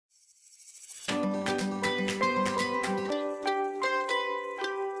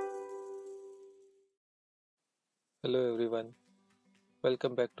Hello everyone,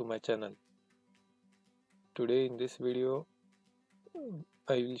 welcome back to my channel. Today in this video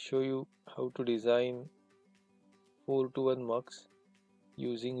I will show you how to design 4 to 1 mux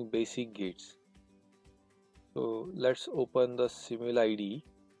using basic gates. So let's open the SimulIDE.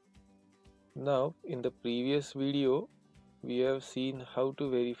 Now in the previous video we have seen how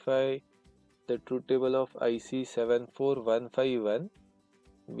to verify the truth table of IC 74151,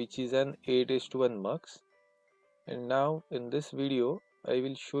 which is an 8:1 mux, and now in this video I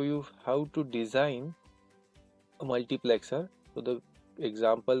will show you how to design a multiplexer. So the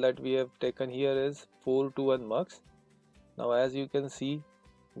example that we have taken here is 4 to 1 mux. Now as you can see,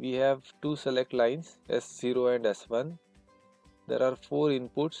 we have two select lines S0 and S1. There are 4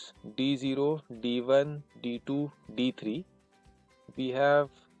 inputs D0, D1, D2, D3. We have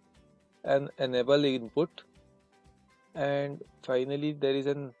an enable input, and finally there is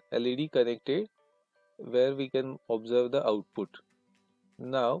an LED connected where we can observe the output.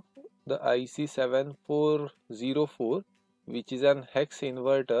 Now the IC7404, which is an hex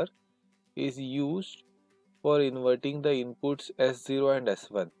inverter, is used for inverting the inputs S0 and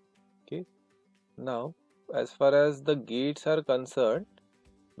S1. Okay. Now as far as the gates are concerned,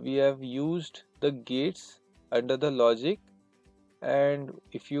 we have used the gates under the logic, and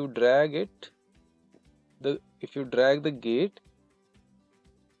if you drag the gate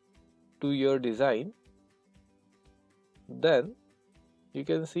to your design, then you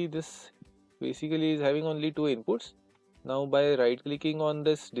can see this basically is having only 2 inputs. Now by right clicking on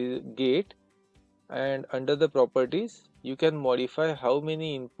this gate and under the properties, you can modify how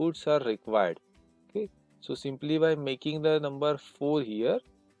many inputs are required. Okay, so simply by making the number 4 here,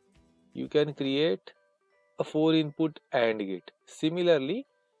 you can create a 4 input AND gate. Similarly,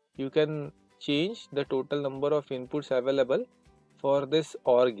 you can change the total number of inputs available for this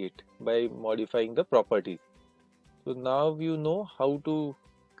OR gate by modifying the properties. So now you know how to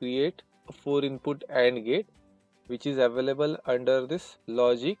create a 4 input AND gate, which is available under this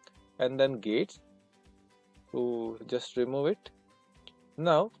logic and then gates. So just remove it.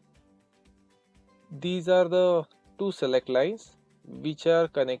 Now these are the 2 select lines which are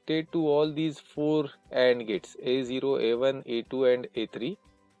connected to all these 4 AND gates A0, A1, A2 and A3.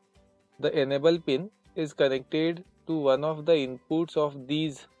 The enable pin is connected to one of the inputs of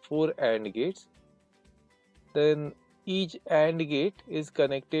these 4 AND gates. Then each AND gate is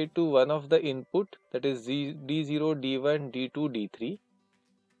connected to one of the input, that is D0, D1, D2, D3,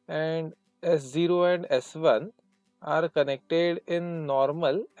 and S0 and S1 are connected in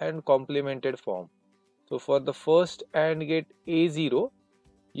normal and complemented form. So for the first AND gate A0,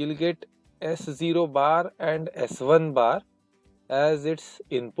 you'll get S0 bar and S1 bar as its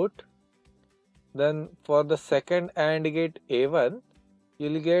input. Then for the second AND gate A1,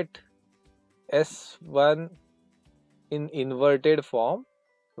 you'll get S1 in inverted form,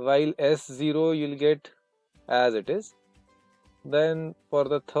 while S0 you'll get as it is. Then for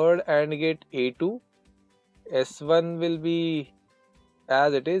the third AND gate A2, S1 will be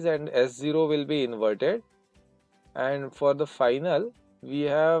as it is and S0 will be inverted. And for the final, we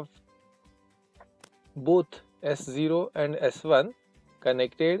have both S0 and S1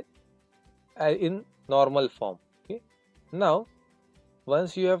 connected in normal form. Okay. Now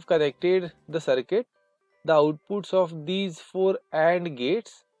once you have connected the circuit, the outputs of these 4 AND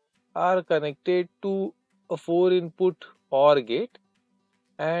gates are connected to a 4 input OR gate,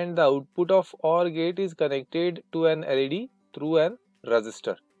 and the output of OR gate is connected to an LED through an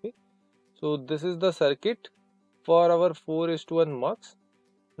resistor. Okay. So this is the circuit for our 4:1 mux.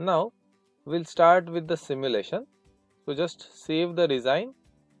 Now we'll start with the simulation. So just save the design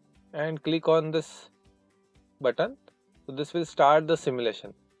and click on this button. So this will start the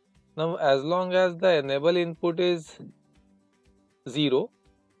simulation. Now as long as the enable input is 0,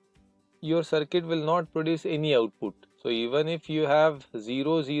 your circuit will not produce any output. So even if you have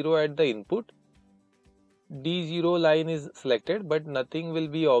 0, 0 at the input, D0 line is selected, but nothing will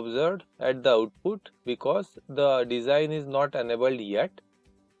be observed at the output because the design is not enabled yet.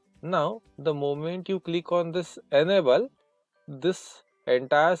 Now the moment you click on this enable, this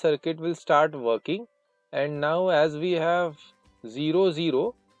entire circuit will start working, and now as we have 0,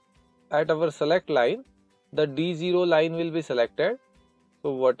 0 at our select line, the D0 line will be selected.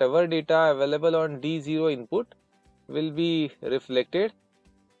 So whatever data available on D0 input will be reflected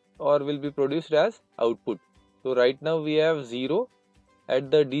or will be produced as output. So right now we have 0 at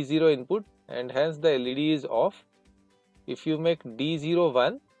the D0 input, and hence the LED is off. If you make D0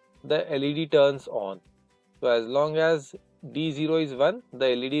 1, the LED turns on. So as long as D0 is 1,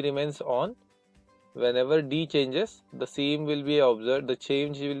 the LED remains on. Whenever D changes, the same will be observed, the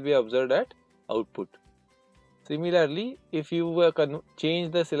change will be observed at output. Similarly, if you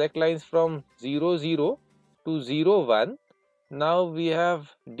change the select lines from 0 0 to 0 1, now we have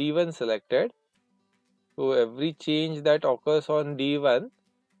D1 selected. So every change that occurs on D1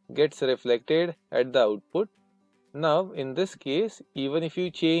 gets reflected at the output. Now in this case, even if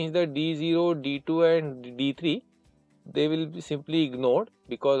you change the D0, D2 and D3, they will be simply ignored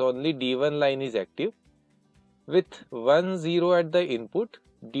because only D1 line is active. With 1 0 at the input,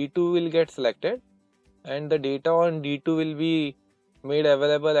 D2 will get selected and the data on D2 will be made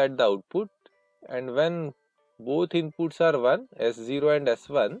available at the output, and when both inputs are 1, S0 and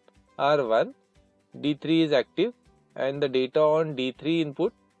S1 are 1, D3 is active and the data on D3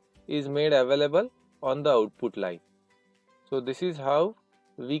 input is made available on the output line. So this is how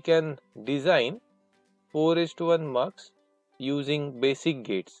we can design 4:1 mux using basic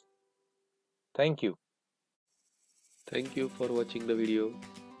gates. Thank you. Thank you for watching the video.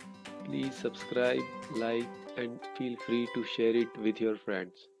 Please subscribe, like and feel free to share it with your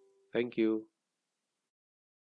friends. Thank you.